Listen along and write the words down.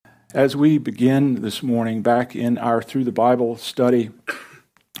As we begin this morning back in our Through the Bible study,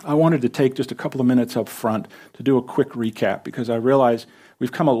 I wanted to take just a couple of minutes up front to do a quick recap because I realize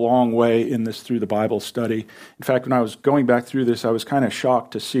we've come a long way in this Through the Bible study. In fact, when I was going back through this, I was kind of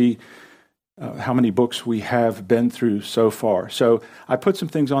shocked to see how many books we have been through so far. So I put some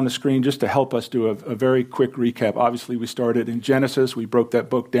things on the screen just to help us do a very quick recap. Obviously, we started in Genesis. We broke that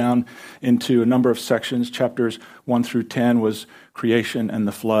book down into a number of sections. Chapters 1 through 10 was creation and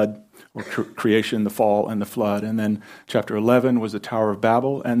the flood, or creation, the fall, and the flood. And then chapter 11 was the Tower of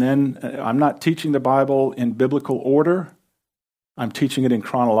Babel. And then I'm not teaching the Bible in biblical order. I'm teaching it in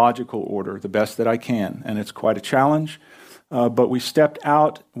chronological order, the best that I can. And it's quite a challenge. But we stepped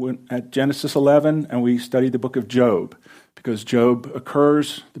out at Genesis 11 and we studied the book of Job because Job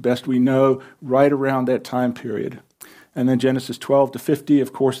occurs, the best we know, right around that time period. And then Genesis 12 to 50,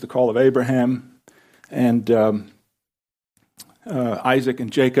 of course, the call of Abraham and Isaac and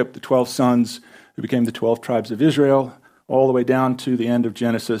Jacob, the 12 sons who became the 12 tribes of Israel, all the way down to the end of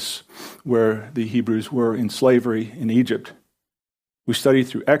Genesis where the Hebrews were in slavery in Egypt. We studied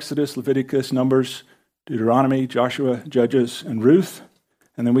through Exodus, Leviticus, Numbers, Deuteronomy, Joshua, Judges, and Ruth.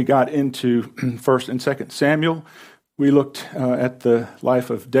 And then we got into 1st and 2nd Samuel. We looked at the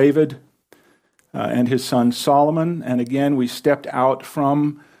life of David and his son Solomon. And again, we stepped out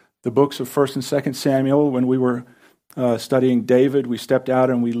from the books of 1st and 2nd Samuel. When we were studying David, we stepped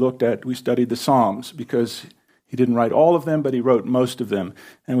out and we studied the Psalms because he didn't write all of them, but he wrote most of them.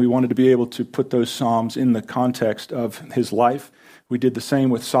 And we wanted to be able to put those Psalms in the context of his life. We did the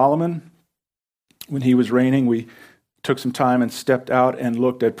same with Solomon. When he was reigning, we took some time and stepped out and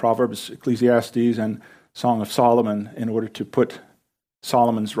looked at Proverbs, Ecclesiastes, and Song of Solomon in order to put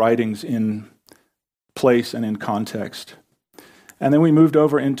Solomon's writings in place and in context. And then we moved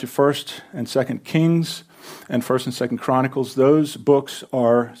over into 1st and 2nd Kings and 1st and 2nd Chronicles. Those books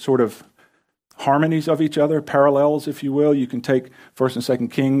are sort of harmonies of each other, parallels, if you will. You can take 1st and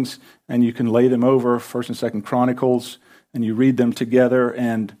 2nd Kings and you can lay them over 1st and 2nd Chronicles, and you read them together,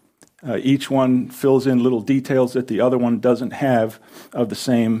 and each one fills in little details that the other one doesn't have of the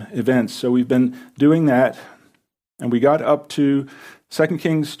same events. So we've been doing that, and we got up to 2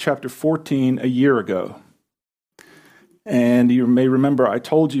 Kings chapter 14 a year ago. And you may remember I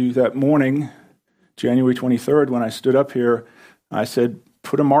told you that morning, January 23rd, when I stood up here, I said,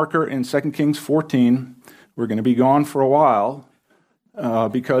 put a marker in 2 Kings 14. We're going to be gone for a while,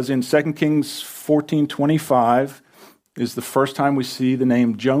 because in 2 Kings 14:25, is the first time we see the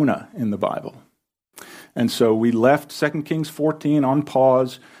name Jonah in the Bible. And so we left 2 Kings 14 on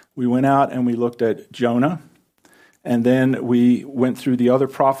pause. We went out and we looked at Jonah. And then we went through the other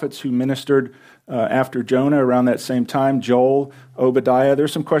prophets who ministered after Jonah around that same time, Joel, Obadiah.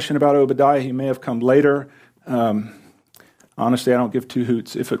 There's some question about Obadiah. He may have come later. Honestly, I don't give two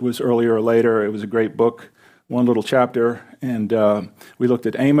hoots if it was earlier or later. It was a great book, one little chapter. And we looked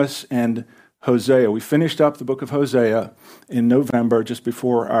at Amos and Hosea. We finished up the book of Hosea in November, just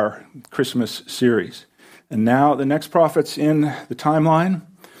before our Christmas series. And now the next prophets in the timeline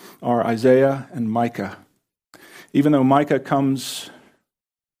are Isaiah and Micah. Even though Micah comes,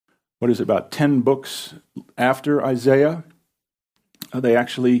 about 10 books after Isaiah,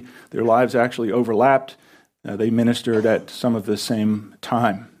 their lives actually overlapped. They ministered at some of the same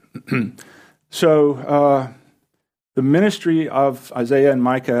time. So, the ministry of Isaiah and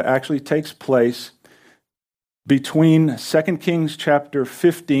Micah actually takes place between 2 Kings chapter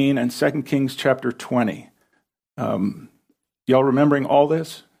 15 and 2 Kings chapter 20. Y'all remembering all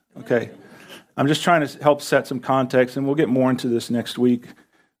this? Okay. I'm just trying to help set some context, and we'll get more into this next week.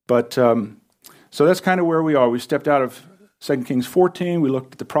 But so that's kind of where we are. We stepped out of 2 Kings 14. We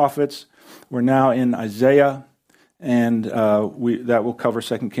looked at the prophets. We're now in Isaiah, and that will cover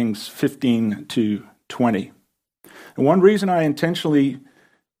 2 Kings 15 to 20. And one reason I intentionally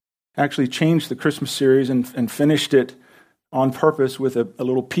actually changed the Christmas series and finished it on purpose with a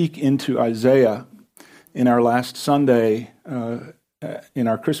little peek into Isaiah in our last Sunday in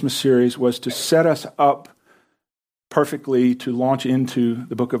our Christmas series was to set us up perfectly to launch into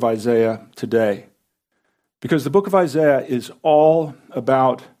the book of Isaiah today. Because the book of Isaiah is all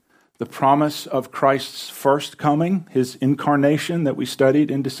about the promise of Christ's first coming, his incarnation that we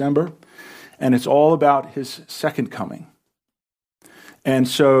studied in December, and it's all about his second coming. And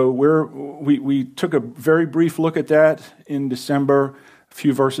so we took a very brief look at that in December, a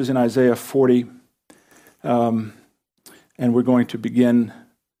few verses in Isaiah 40, and we're going to begin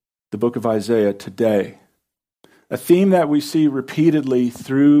the book of Isaiah today. A theme that we see repeatedly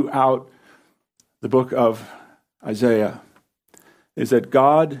throughout the book of Isaiah is that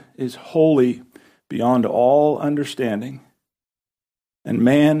God is holy beyond all understanding, and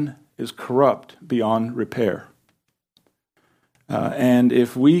man is corrupt beyond repair. And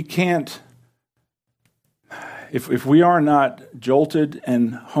if we can't, if we are not jolted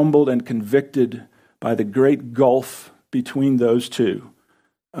and humbled and convicted by the great gulf between those two,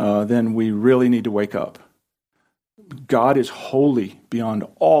 then we really need to wake up. God is holy beyond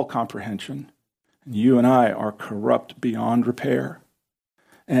all comprehension, and you and I are corrupt beyond repair.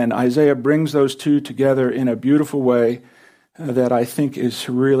 And Isaiah brings those two together in a beautiful way that I think is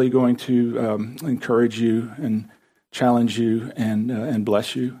really going to encourage you and challenge you and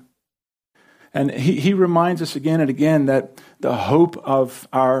bless you. And he reminds us again and again that the hope of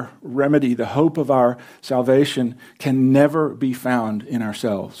our remedy, the hope of our salvation can never be found in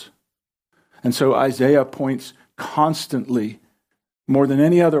ourselves. And so Isaiah points constantly, more than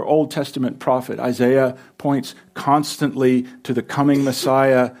any other Old Testament prophet, Isaiah points constantly to the coming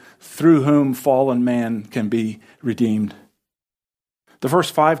Messiah through whom fallen man can be redeemed. The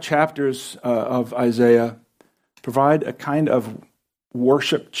first 5 chapters of Isaiah provide a kind of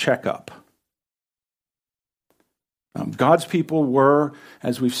worship checkup. God's people were,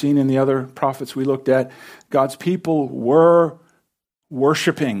 as we've seen in the other prophets we looked at, God's people were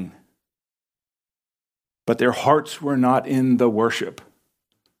worshiping, but their hearts were not in the worship.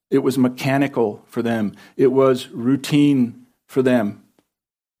 It was mechanical for them. It was routine for them.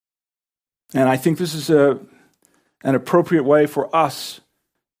 And I think this is an appropriate way for us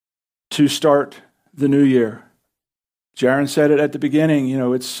to start the new year. Jaron said it at the beginning,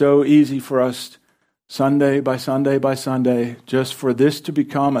 it's so easy for us Sunday by Sunday by Sunday, just for this to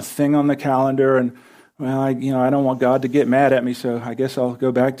become a thing on the calendar. And, I don't want God to get mad at me, so I guess I'll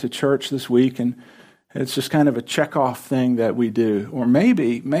go back to church this week. And it's just kind of a check-off thing that we do. Or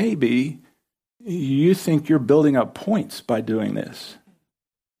maybe you think you're building up points by doing this.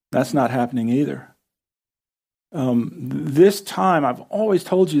 That's not happening either. This time, I've always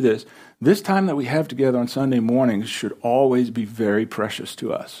told you this time that we have together on Sunday mornings should always be very precious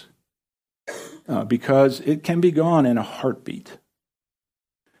to us. Because it can be gone in a heartbeat.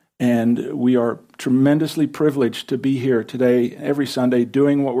 And we are tremendously privileged to be here today, every Sunday,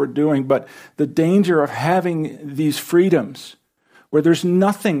 doing what we're doing. But the danger of having these freedoms, where there's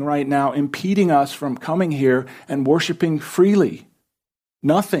nothing right now impeding us from coming here and worshiping freely.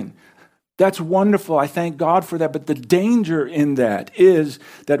 Nothing. That's wonderful. I thank God for that. But the danger in that is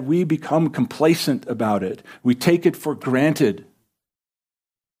that we become complacent about it. We take it for granted.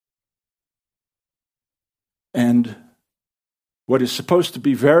 And what is supposed to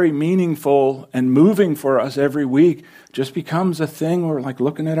be very meaningful and moving for us every week just becomes a thing where, like,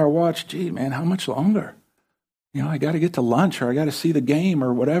 looking at our watch, gee, man, how much longer? I got to get to lunch, or I got to see the game,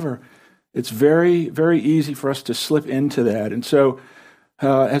 or whatever. It's very, very easy for us to slip into that. And so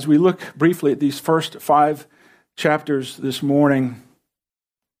as we look briefly at these first 5 chapters this morning,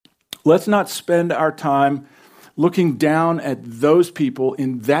 let's not spend our time looking down at those people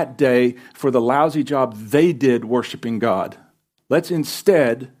in that day for the lousy job they did worshiping God. Let's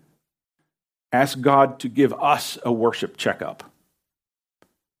instead ask God to give us a worship checkup.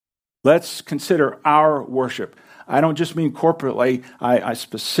 Let's consider our worship. I don't just mean corporately, I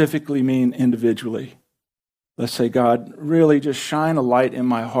specifically mean individually. Let's say, God, really just shine a light in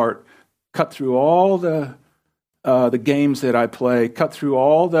my heart. Cut through all the games that I play. Cut through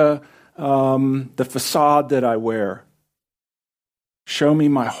all the facade that I wear. Show me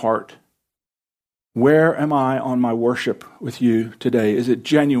my heart. Where am I on my worship with you today? Is it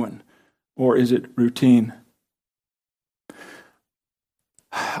genuine or is it routine?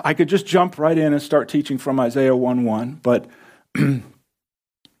 I could just jump right in and start teaching from Isaiah 1:1, but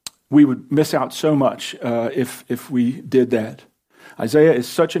we would miss out so much if we did that. Isaiah is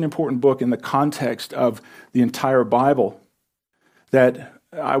such an important book in the context of the entire Bible that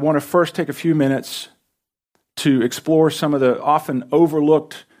I want to first take a few minutes to explore some of the often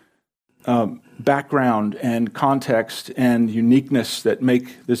overlooked background and context and uniqueness that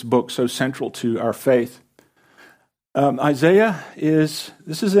make this book so central to our faith. Isaiah is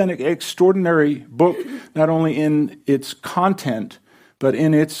an extraordinary book, not only in its content, but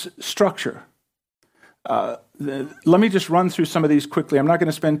in its structure. Let me just run through some of these quickly. I'm not going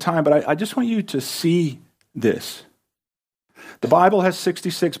to spend time, but I just want you to see this. The Bible has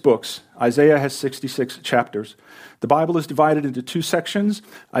 66 books. Isaiah has 66 chapters. The Bible is divided into 2 sections.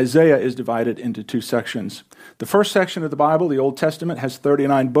 Isaiah is divided into 2 sections. The first section of the Bible, the Old Testament, has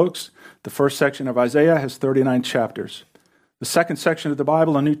 39 books. The first section of Isaiah has 39 chapters. The second section of the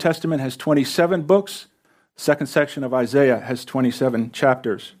Bible, the New Testament, has 27 books. The second section of Isaiah has 27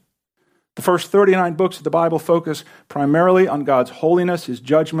 chapters. The first 39 books of the Bible focus primarily on God's holiness, his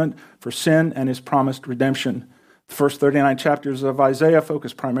judgment for sin, and his promised redemption. The first 39 chapters of Isaiah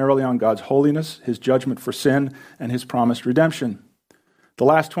focus primarily on God's holiness, his judgment for sin, and his promised redemption. The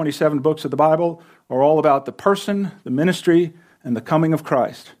last 27 books of the Bible are all about the person, the ministry, and the coming of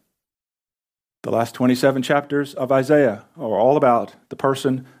Christ. The last 27 chapters of Isaiah are all about the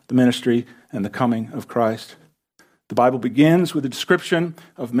person, the ministry, and the coming of Christ. The Bible begins with a description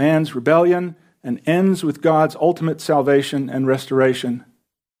of man's rebellion and ends with God's ultimate salvation and restoration.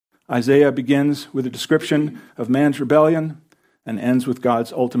 Isaiah begins with a description of man's rebellion and ends with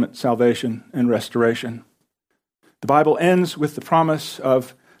God's ultimate salvation and restoration. The Bible ends with the promise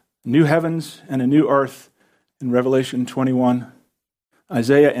of new heavens and a new earth in Revelation 21.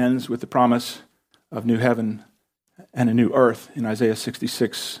 Isaiah ends with the promise of new heaven and a new earth in Isaiah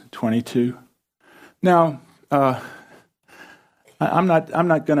 66:22. Now, I'm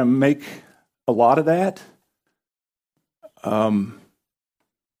not going to make a lot of that.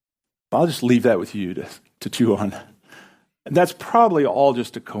 I'll just leave that with you to chew on. And that's probably all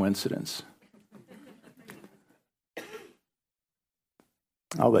just a coincidence.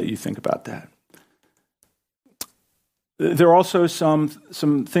 I'll let you think about that. There are also some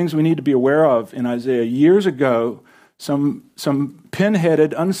things we need to be aware of in Isaiah. Years ago, some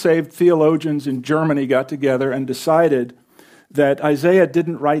pin-headed, unsaved theologians in Germany got together and decided that Isaiah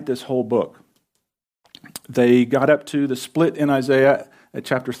didn't write this whole book. They got up to the split in Isaiah at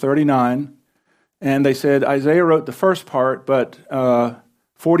chapter 39, and they said Isaiah wrote the first part, but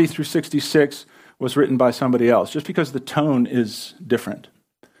 40 through 66 was written by somebody else, just because the tone is different.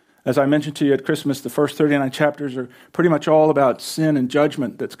 As I mentioned to you at Christmas, the first 39 chapters are pretty much all about sin and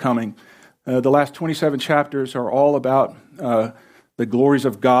judgment that's coming. The last 27 chapters are all about the glories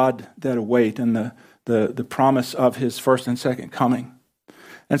of God that await and the promise of his first and second coming.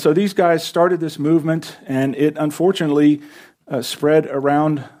 And so these guys started this movement, and it unfortunately spread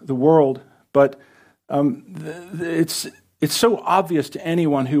around the world. But it's so obvious to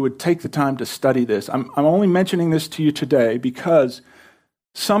anyone who would take the time to study this. I'm only mentioning this to you today because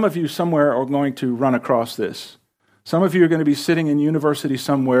some of you somewhere are going to run across this. Some of you are going to be sitting in university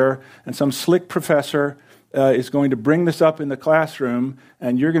somewhere, and some slick professor is going to bring this up in the classroom,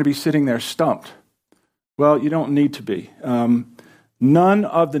 and you're going to be sitting there stumped. Well, you don't need to be. None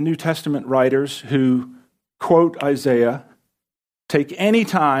of the New Testament writers who quote Isaiah take any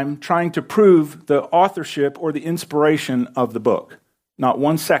time trying to prove the authorship or the inspiration of the book. Not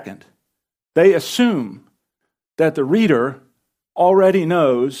 1 second. They assume that the reader already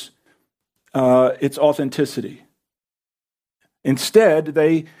knows its authenticity. Instead,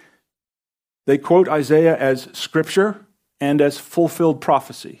 they quote Isaiah as scripture and as fulfilled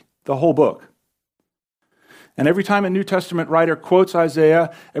prophecy, the whole book. And every time a New Testament writer quotes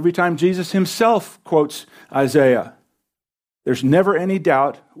Isaiah, every time Jesus himself quotes Isaiah, there's never any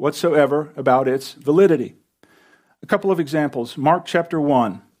doubt whatsoever about its validity. A couple of examples. Mark chapter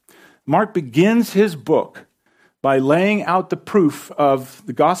 1. Mark begins his book by laying out the proof of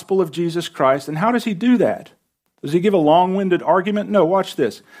the gospel of Jesus Christ. And how does he do that? Does he give a long-winded argument? No, watch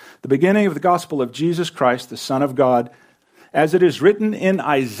this. The beginning of the gospel of Jesus Christ, the Son of God, as it is written in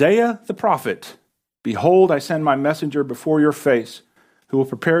Isaiah the prophet, "Behold, I send my messenger before your face, who will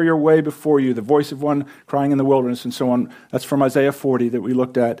prepare your way before you, the voice of one crying in the wilderness," and so on. That's from Isaiah 40 that we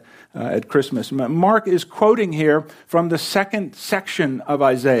looked at Christmas. Mark is quoting here from the second section of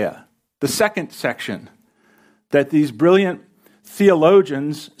Isaiah, the second section that these brilliant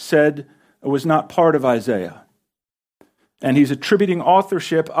theologians said was not part of Isaiah. And he's attributing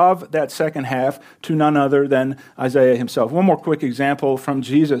authorship of that second half to none other than Isaiah himself. One more quick example from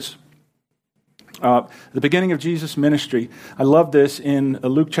Jesus. The beginning of Jesus' ministry. I love this in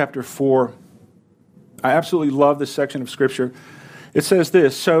Luke chapter 4. I absolutely love this section of Scripture. It says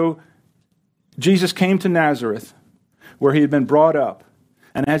this: "So Jesus came to Nazareth, where he had been brought up.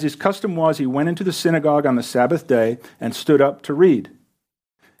 And as his custom was, he went into the synagogue on the Sabbath day and stood up to read.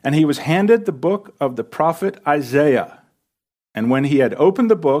 And he was handed the book of the prophet Isaiah. And when he had opened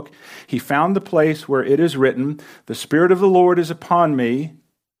the book, he found the place where it is written, 'The Spirit of the Lord is upon me,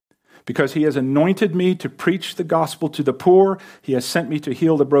 because he has anointed me to preach the gospel to the poor. He has sent me to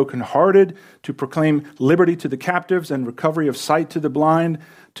heal the brokenhearted, to proclaim liberty to the captives and recovery of sight to the blind,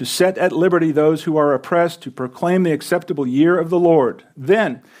 to set at liberty those who are oppressed, to proclaim the acceptable year of the Lord.'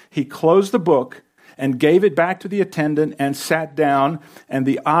 Then he closed the book and gave it back to the attendant and sat down, and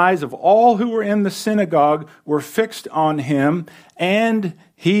the eyes of all who were in the synagogue were fixed on him, and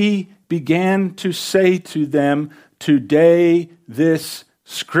he began to say to them, 'Today this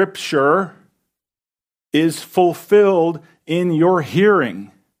Scripture is fulfilled in your hearing.'"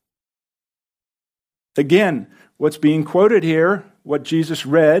 Again, what's being quoted here, what Jesus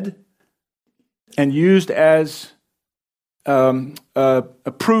read and used as a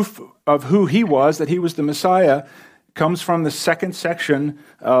proof of who he was, that he was the Messiah, comes from the second section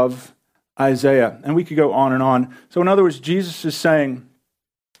of Isaiah. And we could go on and on. So in other words, Jesus is saying,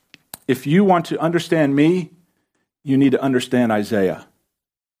 if you want to understand me, you need to understand Isaiah.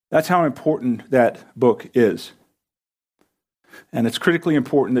 That's how important that book is. And it's critically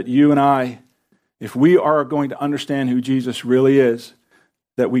important that you and I, if we are going to understand who Jesus really is,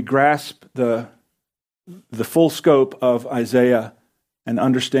 that we grasp the full scope of Isaiah and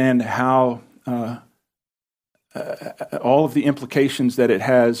understand how all of the implications that it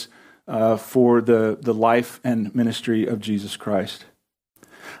has for the life and ministry of Jesus Christ.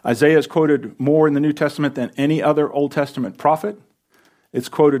 Isaiah is quoted more in the New Testament than any other Old Testament prophet. It's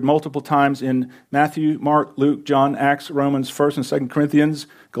quoted multiple times in Matthew, Mark, Luke, John, Acts, Romans, 1st and 2nd Corinthians,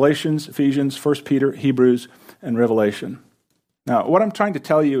 Galatians, Ephesians, 1 Peter, Hebrews, and Revelation. Now, what I'm trying to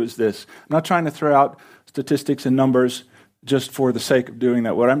tell you is this. I'm not trying to throw out statistics and numbers just for the sake of doing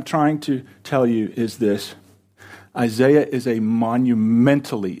that. What I'm trying to tell you is this. Isaiah is a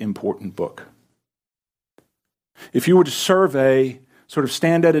monumentally important book. If you were to survey, sort of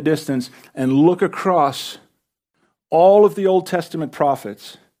stand at a distance and look across all of the Old Testament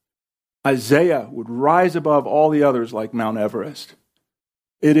prophets, Isaiah would rise above all the others like Mount Everest.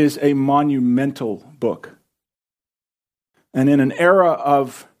 It is a monumental book. And in an era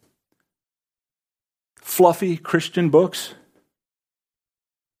of fluffy Christian books,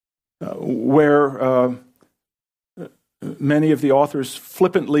 where many of the authors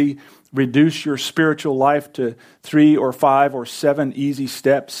flippantly reduce your spiritual life to 3 or 5 or 7 easy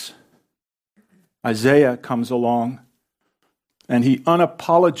steps, Isaiah comes along and he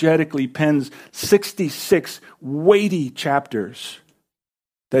unapologetically pens 66 weighty chapters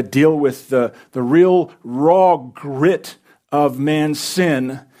that deal with the real raw grit of man's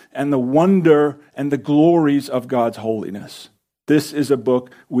sin and the wonder and the glories of God's holiness. This is a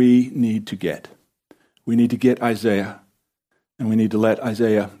book we need to get. We need to get Isaiah, and we need to let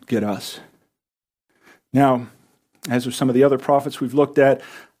Isaiah get us. Now, as with some of the other prophets we've looked at,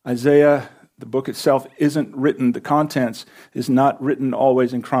 Isaiah, the book itself, isn't written, the contents is not written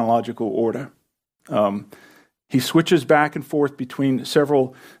always in chronological order. He switches back and forth between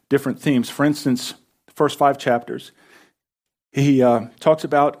several different themes. For instance, the first 5 chapters, he talks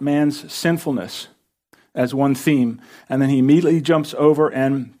about man's sinfulness as one theme, and then he immediately jumps over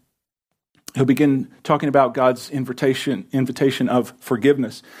and he'll begin talking about God's invitation of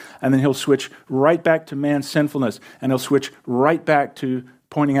forgiveness, and then he'll switch right back to man's sinfulness, and he'll switch right back to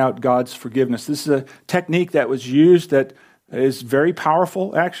pointing out God's forgiveness. This is a technique that was used that is very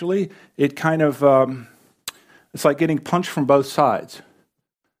powerful, actually. It kind of, it's like getting punched from both sides.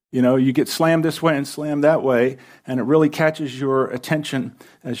 You know, you get slammed this way and slammed that way, and it really catches your attention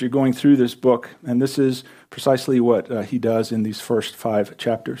as you're going through this book. And this is precisely what he does in these first 5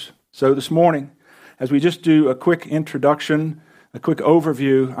 chapters. So this morning, as we just do a quick introduction, a quick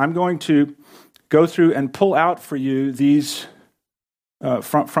overview, I'm going to go through and pull out for you these,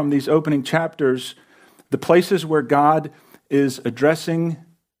 from these opening chapters, the places where God is addressing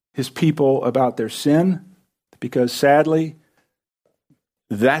his people about their sin, because sadly,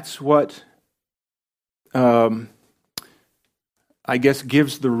 that's what, I guess,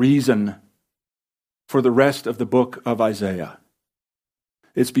 gives the reason for the rest of the book of Isaiah.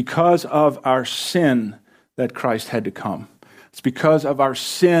 It's because of our sin that Christ had to come. It's because of our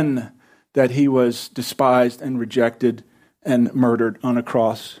sin that he was despised and rejected and murdered on a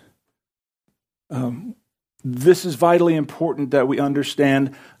cross. This is vitally important that we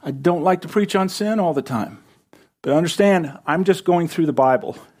understand. I don't like to preach on sin all the time. But understand, I'm just going through the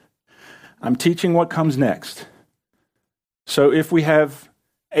Bible. I'm teaching what comes next. So if we have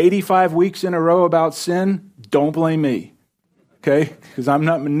 85 weeks in a row about sin, don't blame me, okay? Because I'm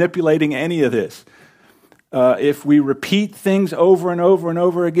not manipulating any of this. If we repeat things over and over and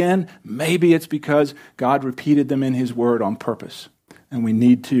over again, maybe it's because God repeated them in his word on purpose. And we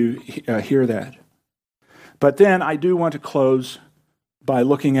need to hear that. But then I do want to close by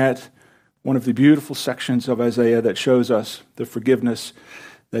looking at one of the beautiful sections of Isaiah that shows us the forgiveness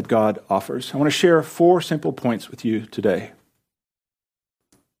that God offers. I want to share 4 simple points with you today.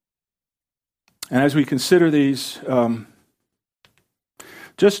 And as we consider these,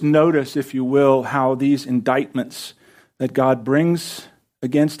 just notice, if you will, how these indictments that God brings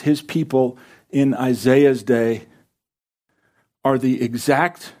against his people in Isaiah's day are the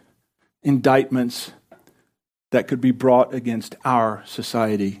exact indictments that could be brought against our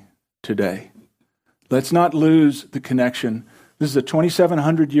society today. Let's not lose the connection. This is a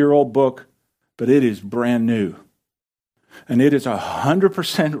 2,700-year-old book, but it is brand new. And it is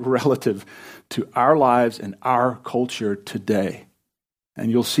 100% relative to our lives and our culture today.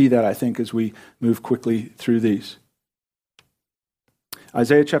 And you'll see that, I think, as we move quickly through these.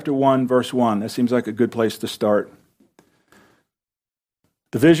 Isaiah chapter 1, verse 1. That seems like a good place to start.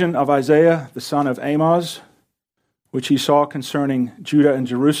 The vision of Isaiah, the son of Amoz, which he saw concerning Judah and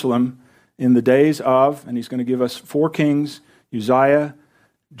Jerusalem in the days of, and he's going to give us 4 kings, Uzziah,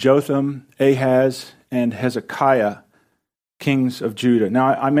 Jotham, Ahaz, and Hezekiah, kings of Judah. Now,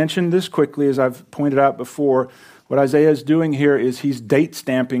 I mentioned this quickly, as I've pointed out before. What Isaiah is doing here is he's date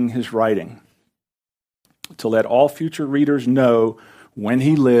stamping his writing to let all future readers know when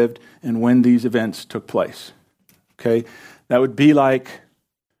he lived and when these events took place. Okay? That would be like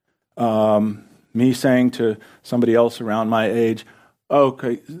me saying to somebody else around my age,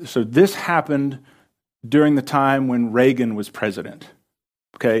 okay, so this happened during the time when Reagan was president.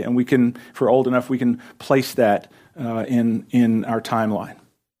 Okay, and we can, if we're old enough, we can place that in our timeline.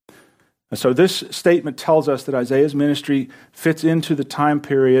 So this statement tells us that Isaiah's ministry fits into the time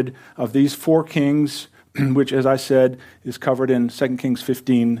period of these 4 kings, which, as I said, is covered in 2 Kings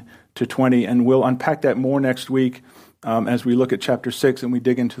 15 to 20, and we'll unpack that more next week as we look at chapter 6 and we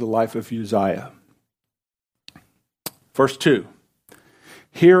dig into the life of Uzziah. Verse 2,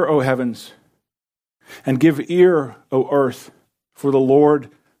 "Hear, O heavens, and give ear, O earth, for the Lord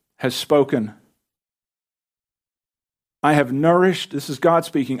has spoken. I have nourished," this is God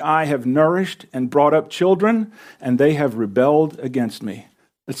speaking, "I have nourished and brought up children, and they have rebelled against me."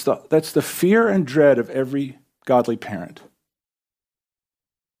 That's the fear and dread of every godly parent.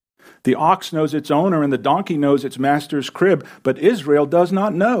 "The ox knows its owner, and the donkey knows its master's crib, but Israel does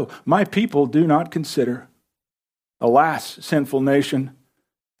not know. My people do not consider. Alas, sinful nation,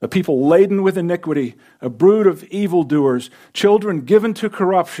 a people laden with iniquity, a brood of evildoers, children given to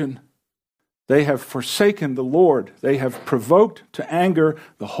corruption. They have forsaken the Lord. They have provoked to anger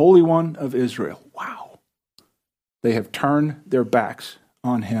the Holy One of Israel." Wow. They have turned their backs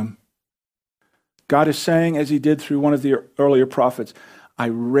on him. God is saying, as he did through one of the earlier prophets, "I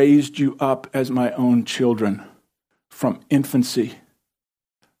raised you up as my own children from infancy."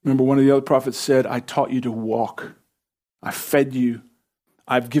 Remember, one of the other prophets said, "I taught you to walk. I fed you.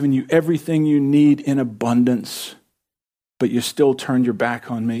 I've given you everything you need in abundance, but you still turned your back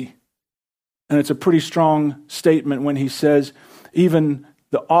on me." And it's a pretty strong statement when he says, even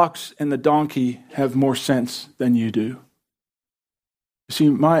the ox and the donkey have more sense than you do. See,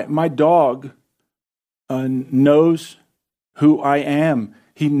 my dog knows who I am.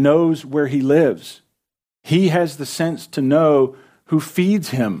 He knows where he lives. He has the sense to know who feeds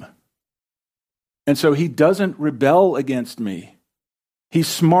him. And so he doesn't rebel against me. He's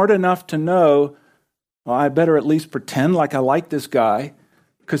smart enough to know, well, I better at least pretend like I like this guy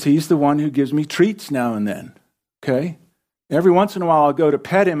because he's the one who gives me treats now and then. Okay? Every once in a while I'll go to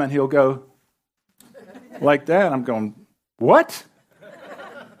pet him and he'll go like that. I'm going, what?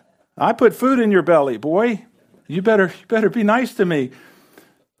 I put food in your belly, boy. You better be nice to me.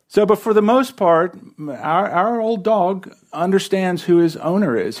 So, but for the most part, our old dog understands who his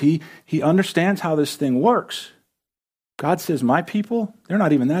owner is. He understands how this thing works. God says, my people, they're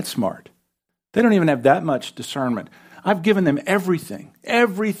not even that smart. They don't even have that much discernment. I've given them everything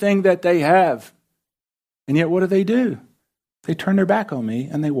that they have. And yet what do? They turn their back on me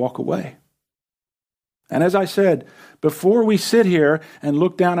and they walk away. And as I said, before we sit here and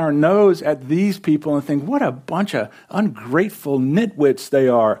look down our nose at these people and think, what a bunch of ungrateful nitwits they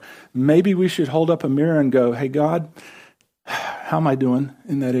are, maybe we should hold up a mirror and go, hey, God, how am I doing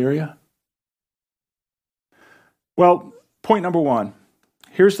in that area? Well, point number one.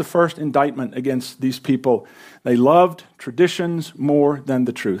 Here's the first indictment against these people. They loved traditions more than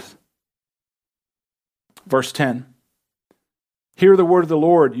the truth. Verse 10. Hear the word of the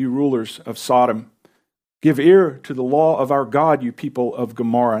Lord, you rulers of Sodom. Give ear to the law of our God, you people of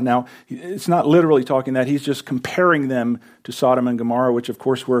Gomorrah. Now, it's not literally talking that. He's just comparing them to Sodom and Gomorrah, which, of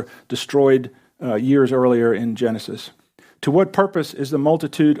course, were destroyed years earlier in Genesis. To what purpose is the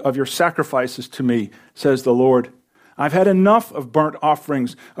multitude of your sacrifices to me, says the Lord? I've had enough of burnt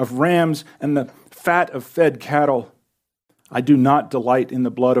offerings, of rams, and the fat of fed cattle. I do not delight in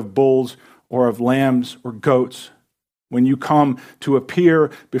the blood of bulls or of lambs or goats. When you come to appear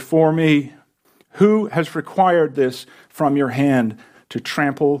before me, who has required this from your hand to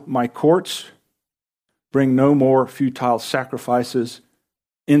trample my courts? Bring no more futile sacrifices.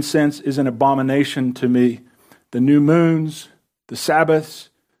 Incense is an abomination to me. The new moons, the Sabbaths,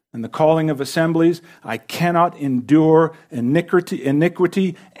 and the calling of assemblies, I cannot endure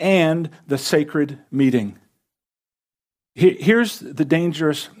iniquity and the sacred meeting. Here's the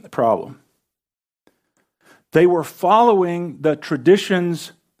dangerous problem. They were following the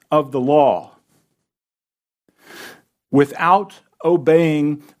traditions of the law without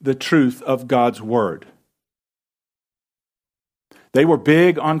obeying the truth of God's word. They were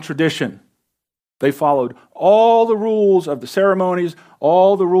big on tradition. They followed all the rules of the ceremonies,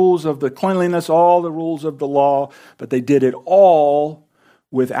 all the rules of the cleanliness, all the rules of the law, but they did it all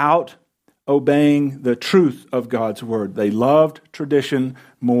without obeying the truth of God's word. They loved tradition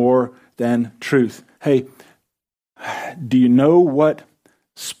more than truth. Hey, do you know what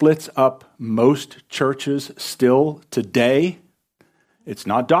splits up most churches still today? It's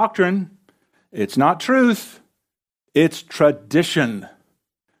not doctrine. It's not truth. It's tradition.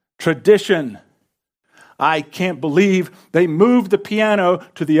 Tradition. I can't believe they moved the piano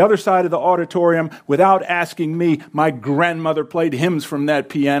to the other side of the auditorium without asking me. My grandmother played hymns from that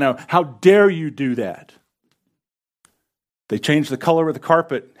piano. How dare you do that? They changed the color of the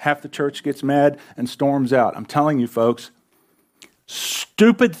carpet. Half the church gets mad and storms out. I'm telling you, folks,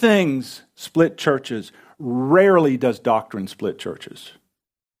 stupid things split churches. Rarely does doctrine split churches.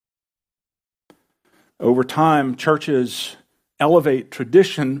 Over time, churches elevate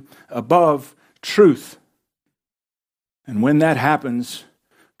tradition above truth. And when that happens,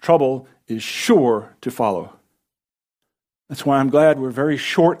 trouble is sure to follow. That's why I'm glad we're very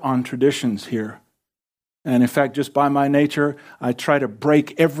short on traditions here. And in fact, just by my nature, I try to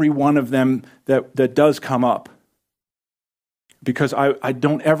break every one of them that does come up. Because I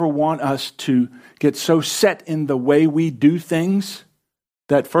don't ever want us to get so set in the way we do things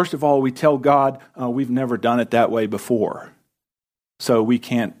that, first of all, we tell God, we've never done it that way before, so we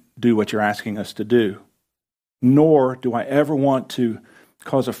can't do what you're asking us to do. Nor do I ever want to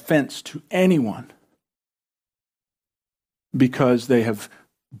cause offense to anyone because they have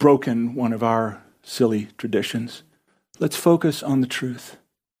broken one of our silly traditions. Let's focus on the truth,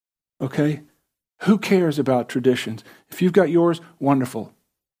 okay? Who cares about traditions? If you've got yours, wonderful.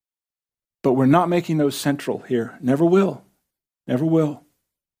 But we're not making those central here. Never will. Never will.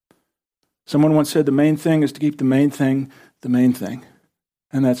 Someone once said the main thing is to keep the main thing the main thing.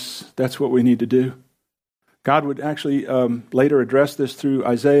 And that's what we need to do. God would actually later address this through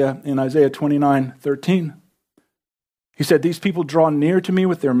Isaiah in Isaiah 29:13. He said, "These people draw near to me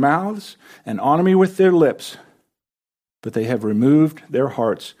with their mouths and honor me with their lips, but they have removed their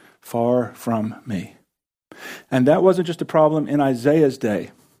hearts far from me." And that wasn't just a problem in Isaiah's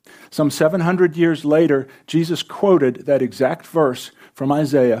day. Some 700 years later, Jesus quoted that exact verse from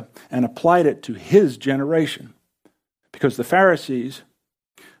Isaiah and applied it to his generation. Because the Pharisees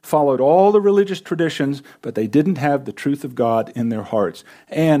followed all the religious traditions, but they didn't have the truth of God in their hearts.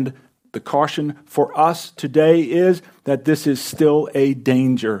 And the caution for us today is that this is still a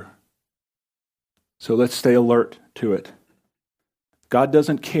danger. So let's stay alert to it. God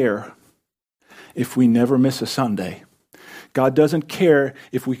doesn't care if we never miss a Sunday. God doesn't care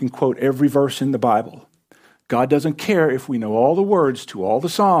if we can quote every verse in the Bible. God doesn't care if we know all the words to all the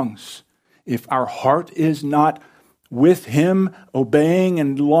songs. If our heart is not with Him, obeying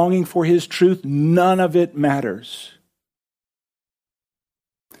and longing for His truth, none of it matters.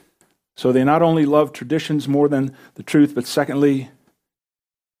 So they not only love traditions more than the truth, but secondly,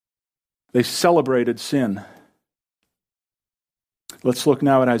 they celebrated sin. Let's look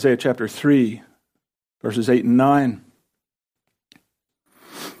now at Isaiah chapter 3, verses 8 and 9.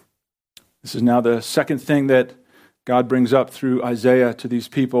 This is now the second thing that God brings up through Isaiah to these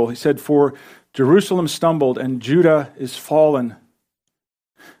people. He said, "For Jerusalem stumbled and Judah is fallen,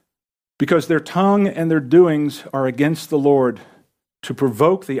 because their tongue and their doings are against the Lord, to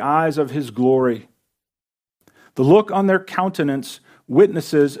provoke the eyes of His glory. The look on their countenance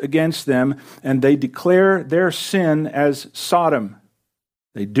witnesses against them, and they declare their sin as Sodom.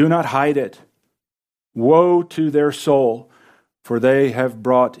 They do not hide it. Woe to their soul, for they have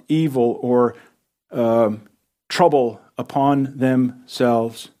brought evil or trouble upon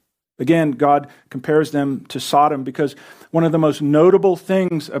themselves." Again, God compares them to Sodom because one of the most notable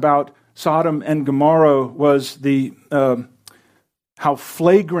things about Sodom and Gomorrah was the how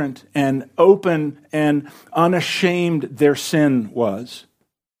flagrant and open and unashamed their sin was.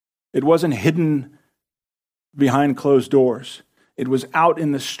 It wasn't hidden behind closed doors. It was out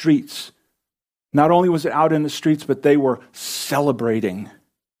in the streets. Not only was it out in the streets, but they were celebrating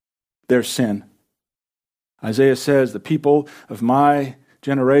their sin. Isaiah says, the people of my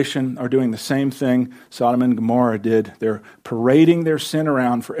generation are doing the same thing Sodom and Gomorrah did. They're parading their sin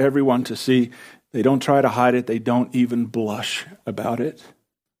around for everyone to see. They don't try to hide it. They don't even blush about it.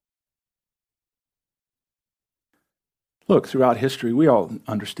 Look, throughout history, we all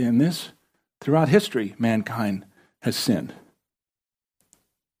understand this. Throughout history, mankind has sinned.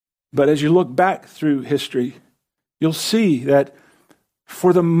 But as you look back through history, you'll see that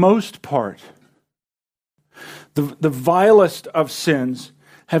for the most part, the vilest of sins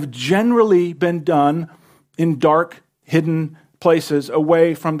have generally been done in dark, hidden places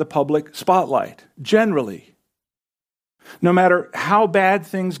away from the public spotlight. Generally. No matter how bad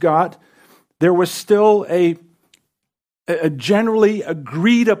things got, there was still a generally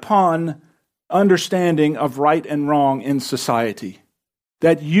agreed upon understanding of right and wrong in society.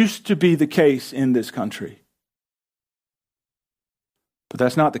 That used to be the case in this country. But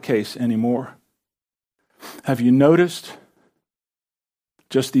that's not the case anymore. Have you noticed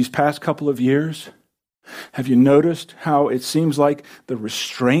just these past couple of years? Have you noticed how it seems like the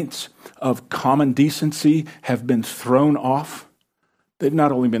restraints of common decency have been thrown off? They've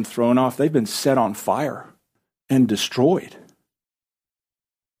not only been thrown off, they've been set on fire and destroyed.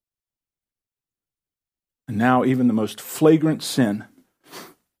 And now even the most flagrant sin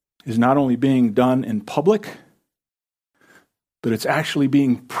is not only being done in public, but it's actually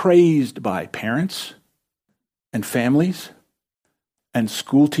being praised by parents and families and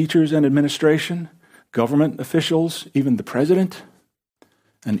school teachers and administration, government officials, even the president,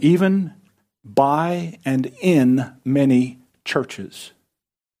 and even by and in many churches.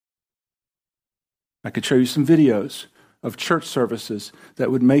 I could show you some videos of church services that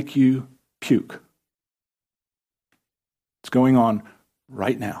would make you puke. It's going on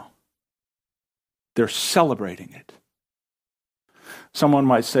right now. They're celebrating it. Someone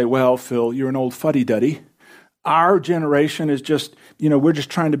might say, well, Phil, you're an old fuddy-duddy. Our generation is just, we're just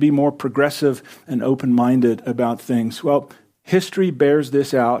trying to be more progressive and open-minded about things. Well, history bears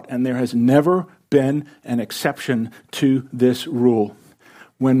this out, and there has never been an exception to this rule.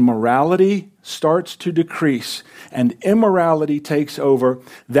 When morality starts to decrease and immorality takes over,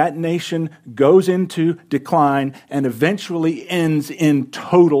 that nation goes into decline and eventually ends in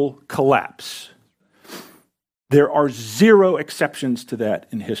total collapse. There are zero exceptions to that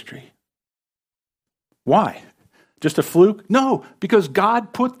in history. Why? Just a fluke? No, because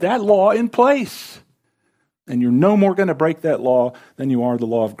God put that law in place. And you're no more going to break that law than you are the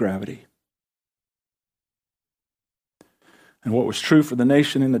law of gravity. And what was true for the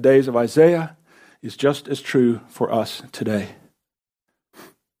nation in the days of Isaiah is just as true for us today.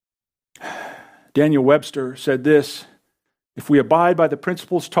 Daniel Webster said this, if we abide by the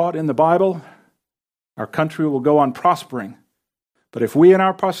principles taught in the Bible, our country will go on prospering. But if we and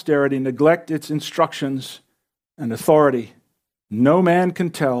our posterity neglect its instructions and authority, no man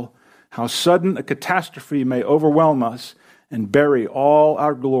can tell how sudden a catastrophe may overwhelm us and bury all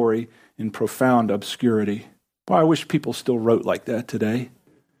our glory in profound obscurity. Boy, I wish people still wrote like that today.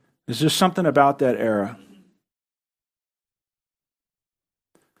 There's just something about that era.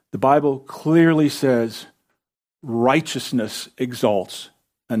 The Bible clearly says righteousness exalts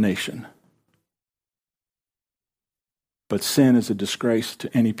a nation. But sin is a disgrace to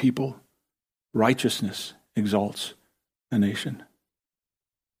any people. Righteousness exalts a nation.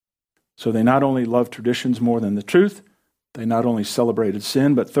 So they not only loved traditions more than the truth, they not only celebrated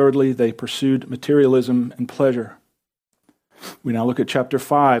sin, but thirdly, they pursued materialism and pleasure. We now look at chapter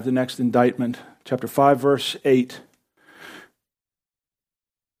 5, the next indictment. Chapter 5, verse 8.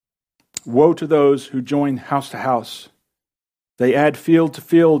 Woe to those who join house to house. They add field to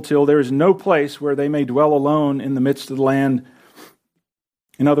field till there is no place where they may dwell alone in the midst of the land.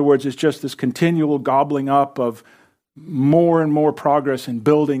 In other words, it's just this continual gobbling up of more and more progress in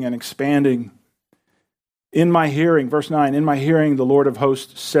building and expanding. In my hearing, verse 9, in my hearing the Lord of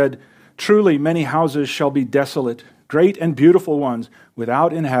hosts said, truly many houses shall be desolate, great and beautiful ones,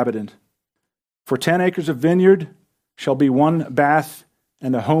 without inhabitant. For 10 acres of vineyard shall be 1 bath,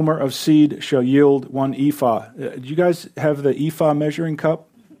 and a homer of seed shall yield 1 ephah. Do you guys have the ephah measuring cup?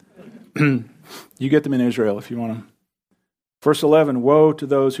 You get them in Israel if you want them. Verse 11, woe to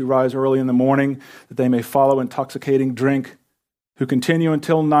those who rise early in the morning, that they may follow intoxicating drink, who continue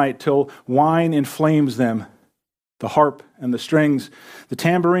until night, till wine inflames them. The harp and the strings, the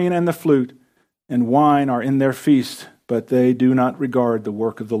tambourine and the flute, and wine are in their feast, but they do not regard the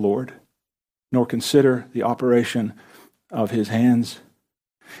work of the Lord, nor consider the operation of his hands.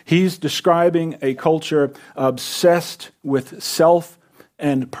 He's describing a culture obsessed with self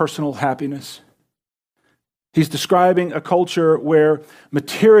and personal happiness. He's describing a culture where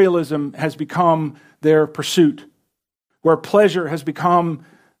materialism has become their pursuit, where pleasure has become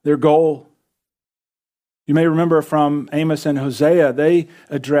their goal. You may remember from Amos and Hosea, they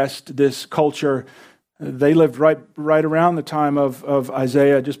addressed this culture. They lived right around the time of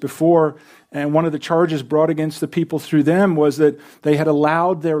Isaiah, just before, and one of the charges brought against the people through them was that they had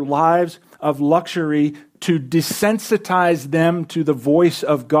allowed their lives of luxury to desensitize them to the voice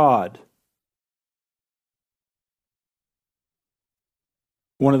of God.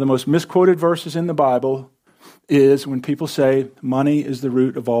 One of the most misquoted verses in the Bible is when people say money is the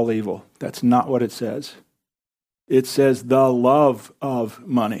root of all evil. That's not what it says. It says the love of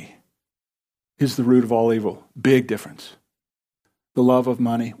money is the root of all evil. Big difference. The love of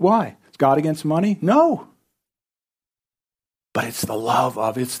money. Why? Is God against money? No. But it's the love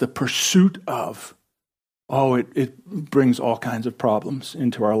of, it's the pursuit of. Oh, it brings all kinds of problems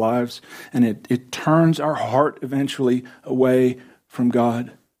into our lives, and it turns our heart eventually away from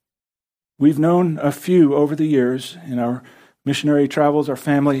God. We've known a few over the years in our missionary travels. Our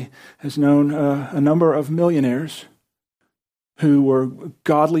family has known a number of millionaires who were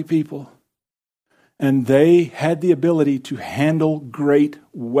godly people, and they had the ability to handle great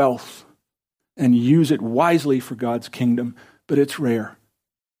wealth and use it wisely for God's kingdom, but it's rare.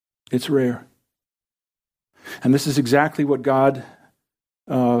 It's rare. And this is exactly what God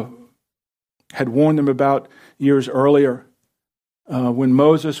had warned them about years earlier. When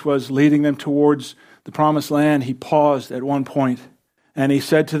Moses was leading them towards the promised land, he paused at one point and he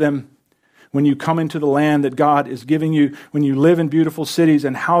said to them, when you come into the land that God is giving you, when you live in beautiful cities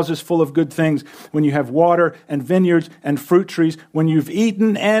and houses full of good things, when you have water and vineyards and fruit trees, when you've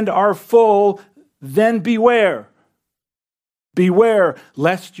eaten and are full, then beware. Beware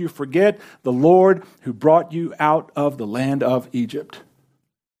lest you forget the Lord who brought you out of the land of Egypt.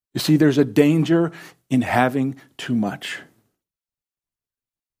 You see, there's a danger in having too much.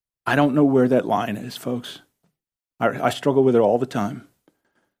 I don't know where that line is, folks. I struggle with it all the time.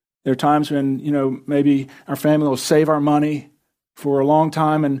 There are times when, maybe our family will save our money for a long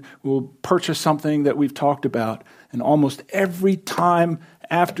time and we'll purchase something that we've talked about. And almost every time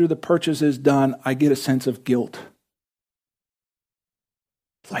after the purchase is done, I get a sense of guilt.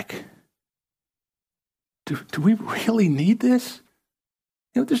 Like, do we really need this?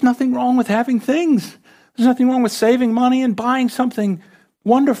 There's nothing wrong with having things. There's nothing wrong with saving money and buying something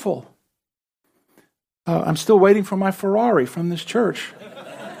wonderful. I'm still waiting for my Ferrari from this church.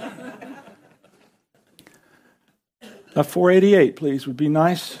 A 488, please, would be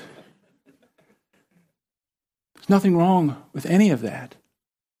nice. There's nothing wrong with any of that.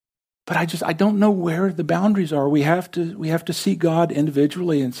 But I don't know where the boundaries are. We have to seek God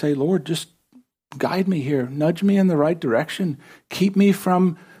individually and say, Lord, just guide me here. Nudge me in the right direction. Keep me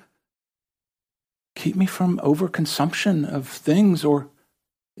from overconsumption of things or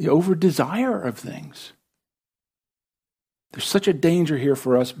the over-desire of things. There's such a danger here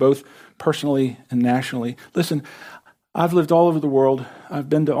for us, both personally and nationally. Listen, I've lived all over the world. I've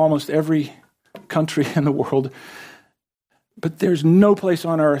been to almost every country in the world. But there's no place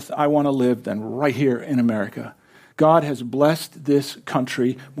on earth I want to live than right here in America. God has blessed this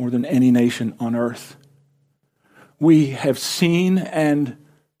country more than any nation on earth. We have seen and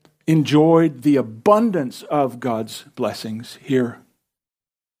enjoyed the abundance of God's blessings here.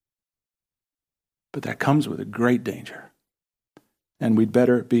 But that comes with a great danger. And we'd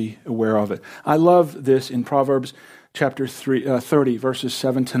better be aware of it. I love this in Proverbs chapter 30, verses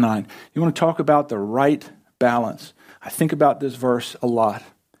 7 to 9. You want to talk about the right balance. I think about this verse a lot.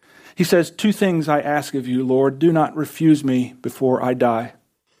 He says, 2 things I ask of you, Lord. Do not refuse me before I die.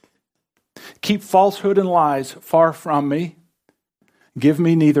 Keep falsehood and lies far from me. Give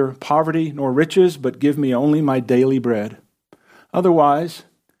me neither poverty nor riches, but give me only my daily bread. Otherwise,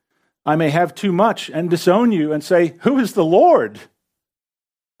 I may have too much and disown you and say, who is the Lord?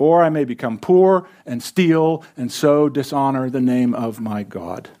 Or I may become poor and steal and so dishonor the name of my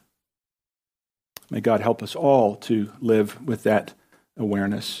God. May God help us all to live with that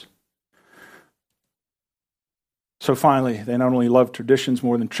awareness. So finally, they not only loved traditions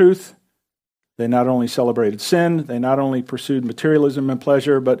more than truth, they not only celebrated sin, they not only pursued materialism and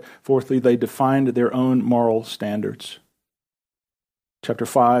pleasure, but fourthly, they defined their own moral standards. Chapter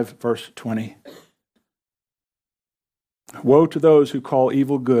 5, verse 20. Woe to those who call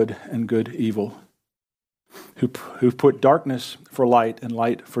evil good and good evil, who put darkness for light and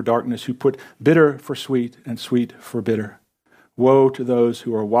light for darkness, who put bitter for sweet and sweet for bitter. Woe to those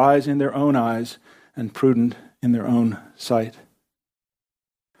who are wise in their own eyes and prudent in their own sight.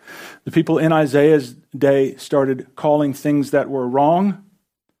 The people in Isaiah's day started calling things that were wrong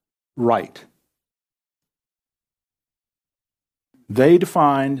right. They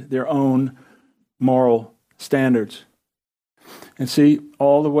defined their own moral standards. And see,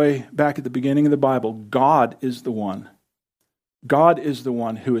 all the way back at the beginning of the Bible, God is the one. God is the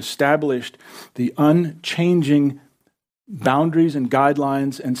one who established the unchanging boundaries and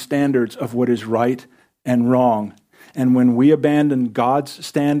guidelines and standards of what is right and wrong. And when we abandon God's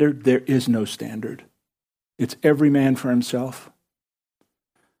standard, there is no standard. It's every man for himself.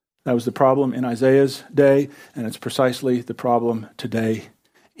 That was the problem in Isaiah's day, and it's precisely the problem today.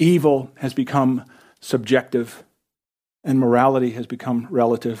 Evil has become subjective, and morality has become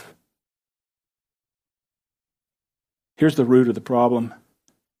relative. Here's the root of the problem.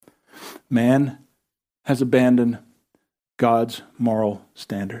 Man has abandoned God's moral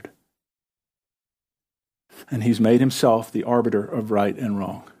standard. And he's made himself the arbiter of right and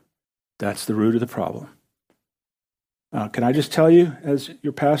wrong. That's the root of the problem. Can I just tell you, as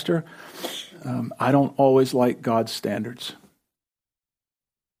your pastor, I don't always like God's standards.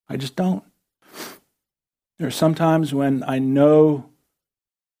 I just don't. There are some times when I know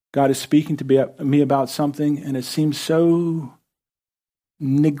God is speaking to me about something, and it seems so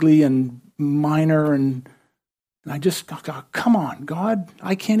niggly and minor, and I just go, come on, God,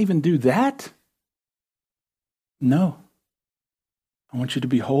 I can't even do that. No. I want you to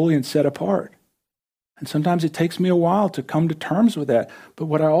be holy and set apart. And sometimes it takes me a while to come to terms with that. But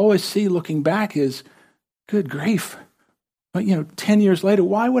what I always see looking back is, good grief. But 10 years later,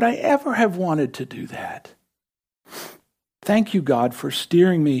 why would I ever have wanted to do that? Thank you, God, for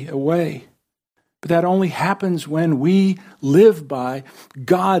steering me away. But that only happens when we live by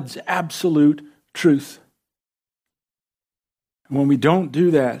God's absolute truth. And when we don't do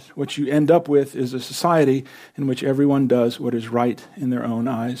that, what you end up with is a society in which everyone does what is right in their own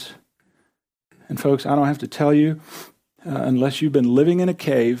eyes. And folks, I don't have to tell you, unless you've been living in a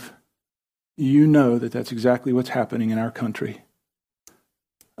cave, you know that that's exactly what's happening in our country.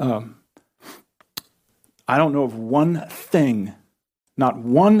 I don't know of one thing, not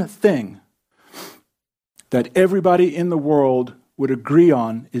one thing, that everybody in the world would agree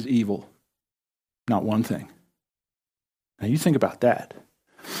on is evil. Not one thing. Now you think about that.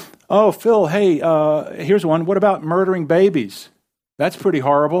 Oh, Phil, hey, here's one. What about murdering babies? That's pretty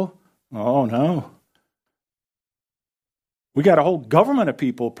horrible. Oh, no. We got a whole government of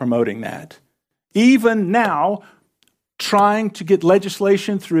people promoting that. Even now, trying to get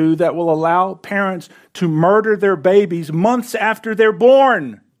legislation through that will allow parents to murder their babies months after they're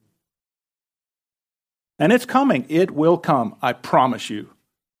born. And it's coming. It will come. I promise you.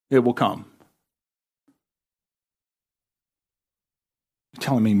 It will come. You're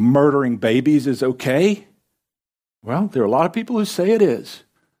telling me murdering babies is okay? Well, there are a lot of people who say it is.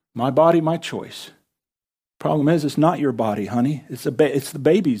 My body, my choice. Problem is, it's not your body, honey. It's the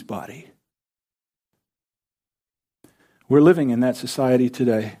baby's body. We're living in that society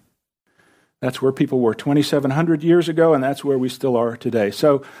today. That's where people were 2,700 years ago, and that's where we still are today.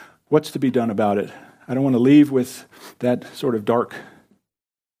 So what's to be done about it? I don't want to leave with that sort of dark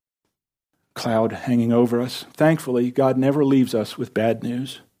cloud hanging over us. Thankfully, God never leaves us with bad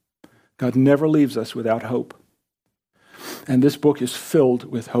news. God never leaves us without hope. And this book is filled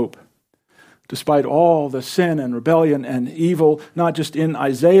with hope. Despite all the sin and rebellion and evil, not just in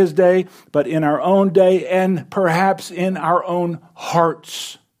Isaiah's day, but in our own day and perhaps in our own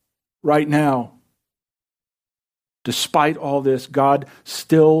hearts right now. Despite all this, God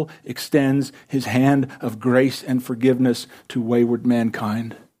still extends his hand of grace and forgiveness to wayward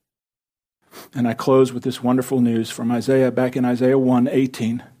mankind. And I close with this wonderful news from Isaiah, back in Isaiah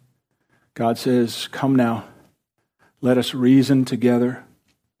 1:18. God says, "Come now, let us reason together.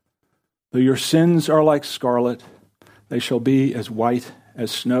 Though your sins are like scarlet, they shall be as white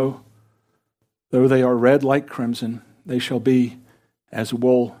as snow. Though they are red like crimson, they shall be as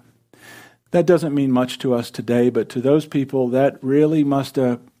wool." That doesn't mean much to us today, but to those people, that really must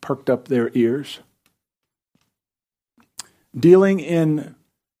have perked up their ears. Dealing in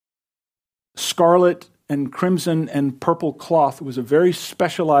scarlet and crimson and purple cloth was a very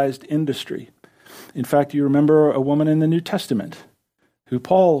specialized industry. In fact, you remember a woman in the New Testament who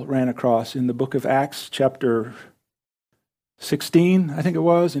Paul ran across in the book of Acts, chapter 16, I think it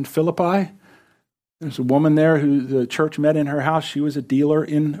was, in Philippi. There's a woman there who the church met in her house. She was a dealer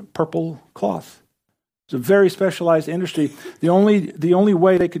in purple cloth. It's a very specialized industry. The only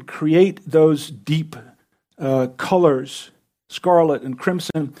way they could create those deep colors, scarlet and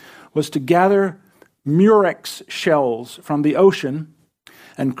crimson, was to gather murex shells from the ocean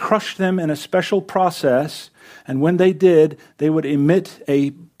and crush them in a special process. And when they did, they would emit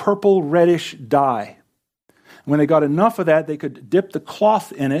a purple reddish dye. When they got enough of that, they could dip the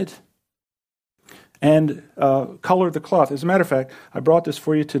cloth in it and color the cloth. As a matter of fact, I brought this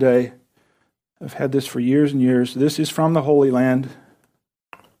for you today. I've had this for years and years. This is from the Holy Land.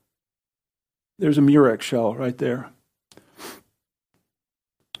 There's a murex shell right there.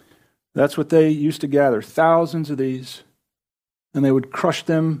 That's what they used to gather, thousands of these. And they would crush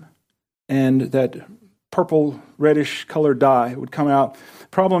them, and that purple, reddish colored dye would come out.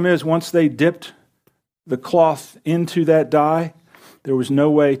 Problem is, once they dipped the cloth into that dye, there was no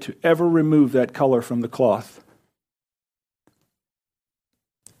way to ever remove that color from the cloth.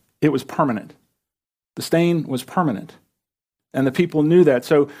 It was permanent. The stain was permanent. And the people knew that.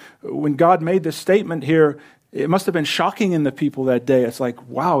 So when God made this statement here, it must have been shocking in the people that day. It's like,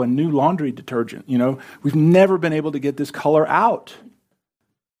 wow, a new laundry detergent. We've never been able to get this color out.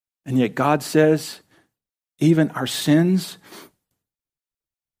 And yet God says, even our sins,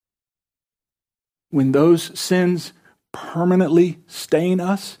 when those sins permanently stain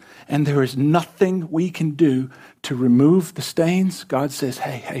us, and there is nothing we can do to remove the stains, God says,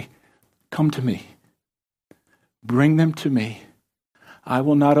 hey, come to me. Bring them to me. I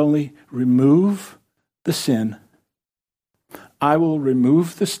will not only remove the sin, I will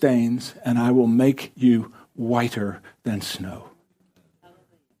remove the stains, and I will make you whiter than snow.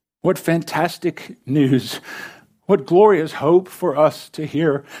 What fantastic news. What glorious hope for us to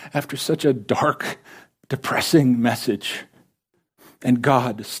hear after such a dark, depressing message. And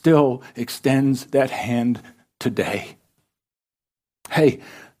God still extends that hand today. Hey,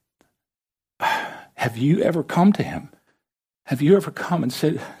 have you ever come to him? Have you ever come and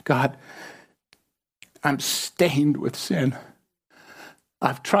said, God, I'm stained with sin.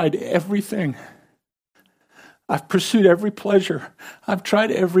 I've tried everything. I've pursued every pleasure. I've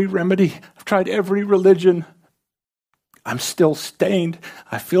tried every remedy. I've tried every religion. I'm still stained.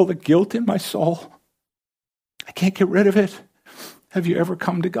 I feel the guilt in my soul. I can't get rid of it. Have you ever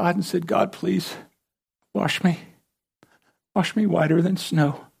come to God and said, God, please, wash me. Wash me whiter than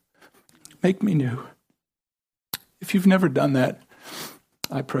snow. Make me new. If you've never done that,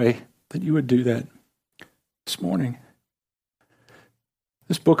 I pray that you would do that this morning.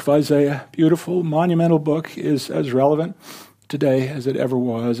 This book of Isaiah, beautiful, monumental book, is as relevant today as it ever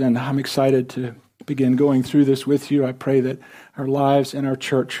was, and I'm excited to begin going through this with you. I pray that our lives and our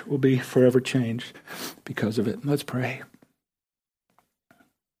church will be forever changed because of it. Let's pray.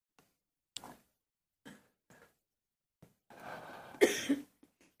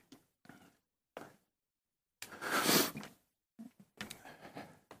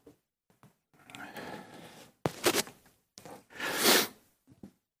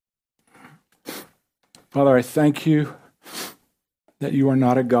 Father, I thank you that you are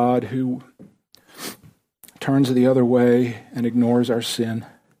not a God who turns the other way and ignores our sin.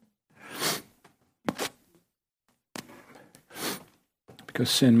 Because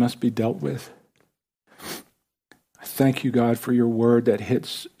sin must be dealt with. I thank you, God, for your word that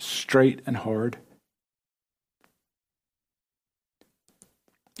hits straight and hard.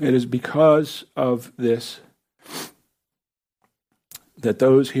 It is because of this that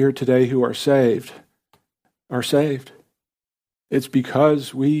those here today who are saved are saved. It's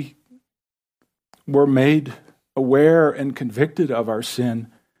because we were made aware and convicted of our sin,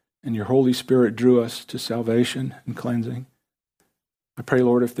 and your Holy Spirit drew us to salvation and cleansing. I pray,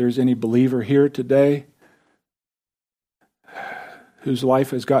 Lord, if there's any believer here today whose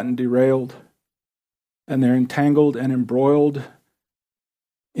life has gotten derailed and they're entangled and embroiled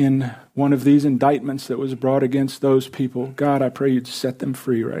in one of these indictments that was brought against those people, God, I pray you'd set them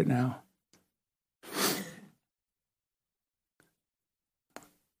free right now.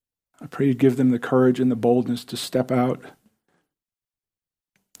 I pray you'd give them the courage and the boldness to step out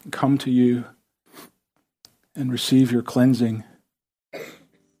and come to you and receive your cleansing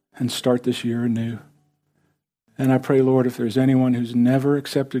and start this year anew. And I pray, Lord, if there's anyone who's never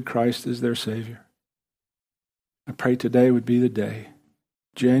accepted Christ as their Savior, I pray today would be the day,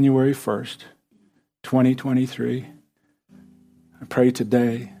 January 1st, 2023. I pray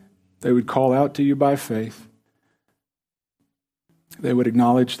today they would call out to you by faith. They would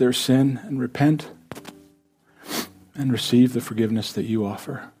acknowledge their sin and repent and receive the forgiveness that you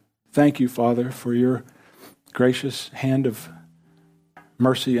offer. Thank you, Father, for your gracious hand of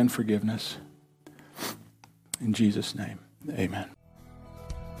mercy and forgiveness. In Jesus' name, amen.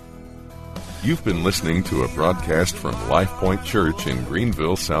 You've been listening to a broadcast from Life Point Church in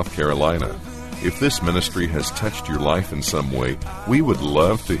Greenville, South Carolina. If this ministry has touched your life in some way, we would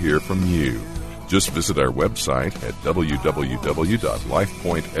love to hear from you. Just visit our website at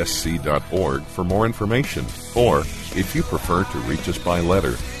www.lifepointsc.org for more information. Or, if you prefer to reach us by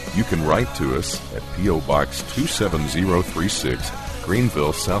letter, you can write to us at P.O. Box 27036,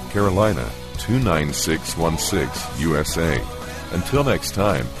 Greenville, South Carolina, 29616, USA. Until next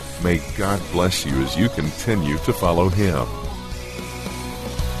time, may God bless you as you continue to follow Him.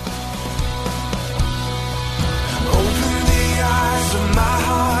 Open the eyes of my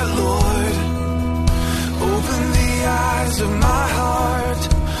heart, Lord. Open the eyes of my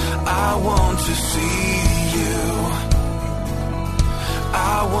heart. I want to see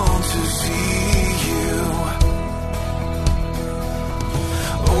want to see